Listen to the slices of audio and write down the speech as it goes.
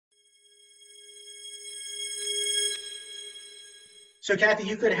So Kathy,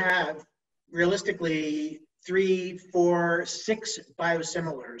 you could have realistically 3, 4, 6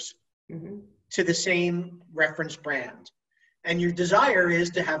 biosimilars to the same reference brand. And your desire is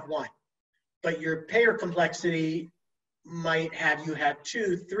to have one, but your payer complexity might have you have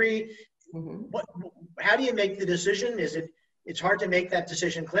 2, 3. How do you make the decision? It's hard to make that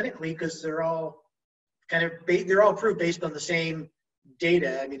decision clinically because they're all they're all approved based on the same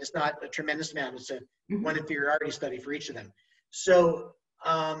data. I mean, it's not a tremendous amount. It's a one inferiority study for each of them. So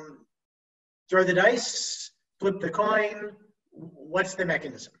throw the dice, flip the coin. What's the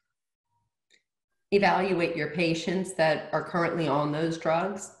mechanism? Evaluate your patients that are currently on those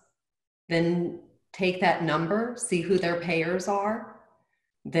drugs, then take that number, see who their payers are,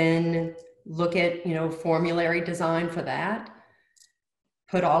 then look at, formulary design for that,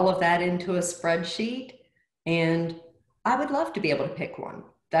 put all of that into a spreadsheet, and I would love to be able to pick one.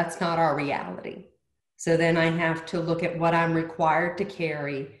 That's not our reality. So then I have to look at what I'm required to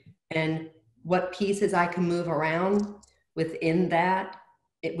carry and what pieces I can move around within that,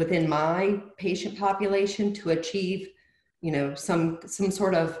 within my patient population to achieve, some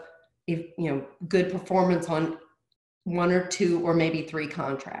sort of, good performance on 1 or 2 or maybe 3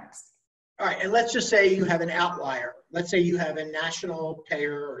 contracts. All right, and let's just say you have an outlier. Let's say you have a national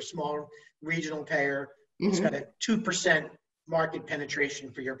payer or a small regional payer. It's got a 2% market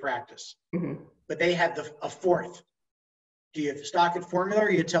penetration for your practice, but they have a 4th. Do you stock it formula,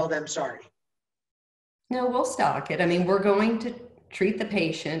 or you tell them sorry? No, we'll stock it. I mean, we're going to treat the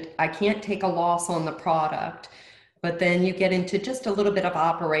patient. I can't take a loss on the product, but then you get into just a little bit of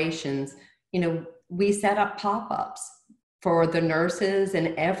operations. We set up pop-ups for the nurses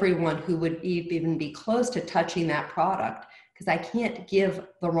and everyone who would even be close to touching that product, because I can't give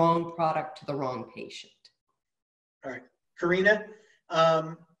the wrong product to the wrong patient. All right. Karina,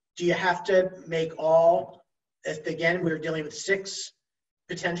 do you have to make all, again, we're dealing with 6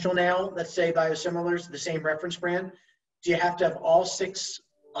 potential now, let's say biosimilars, the same reference brand. Do you have to have all 6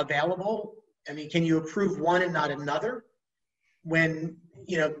 available? I mean, can you approve one and not another? When,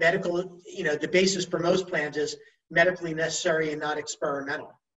 medical, the basis for most plans is medically necessary and not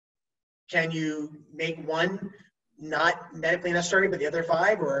experimental. Can you make one not medically necessary, but the other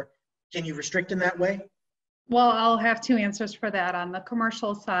 5, or can you restrict in that way? Well, I'll have 2 answers for that. On the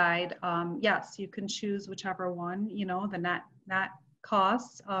commercial side, yes, you can choose whichever one. The net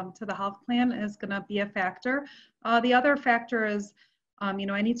cost to the health plan is going to be a factor. The other factor is,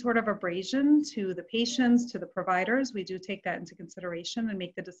 any sort of abrasion to the patients, to the providers. We do take that into consideration and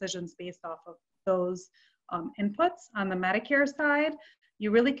make the decisions based off of those inputs. On the Medicare side,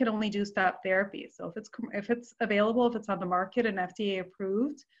 you really can only do step therapy. So if it's available, if it's on the market and FDA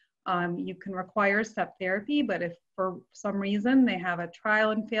approved, you can require step therapy. But if for some reason they have a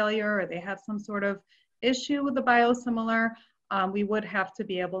trial and failure, or they have some sort of issue with the biosimilar, we would have to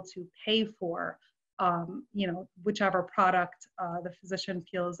be able to pay for whichever product the physician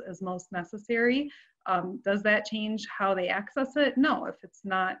feels is most necessary. Does that change how they access it? No, if it's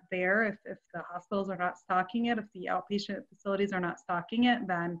not there, if the hospitals are not stocking it, if the outpatient facilities are not stocking it,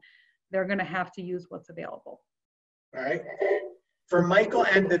 then they're going to have to use what's available. All right. For Michael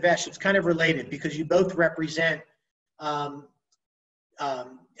and Bhavesh, it's kind of related because you both represent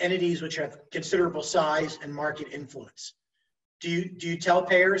entities which have considerable size and market influence. Do you tell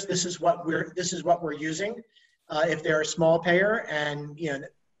payers this is what we're using if they're a small payer and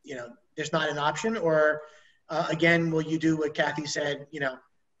there's not an option, or again, will you do what Kathy said?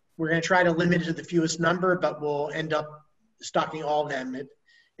 We're going to try to limit it to the fewest number, but we'll end up stocking all of them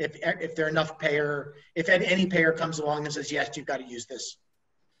if they're enough payer. If any payer comes along and says yes, you've got to use this.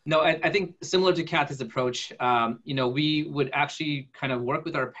 No, I think similar to Kathy's approach, we would actually kind of work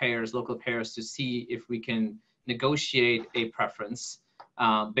with our payers, local payers, to see if we can negotiate a preference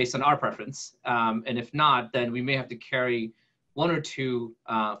based on our preference. And if not, then we may have to carry 1 or 2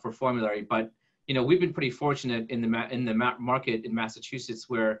 for formulary. But, we've been pretty fortunate in the market in Massachusetts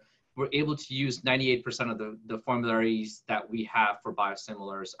where we're able to use 98% of the formularies that we have for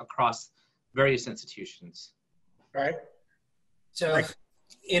biosimilars across various institutions. All right. So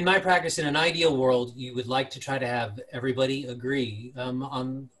in my practice, in an ideal world, you would like to try to have everybody agree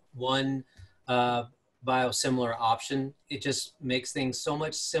on one biosimilar option. It just makes things so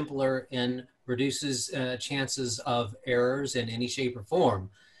much simpler and reduces chances of errors in any shape or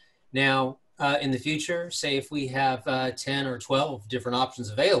form. Now, in the future, say if we have 10 or 12 different options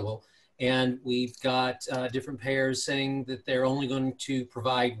available, and we've got different payers saying that they're only going to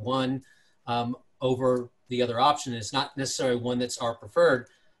provide one over the other option, it's not necessarily one that's our preferred.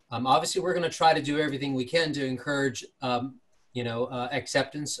 Obviously, we're going to try to do everything we can to encourage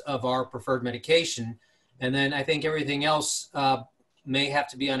acceptance of our preferred medication. And then I think everything else, may have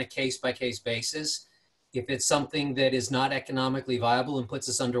to be on a case-by-case basis. If it's something that is not economically viable and puts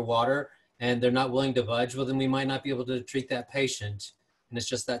us underwater and they're not willing to budge, well, then we might not be able to treat that patient. And it's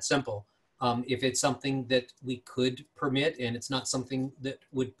just that simple. If it's something that we could permit and it's not something that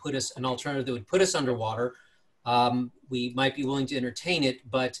would put us, an alternative that would put us underwater, we might be willing to entertain it,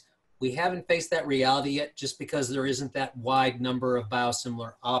 but we haven't faced that reality yet just because there isn't that wide number of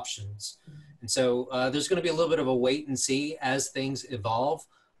biosimilar options. And so there's going to be a little bit of a wait and see as things evolve,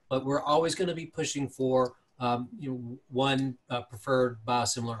 but we're always going to be pushing for one preferred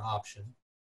biosimilar option.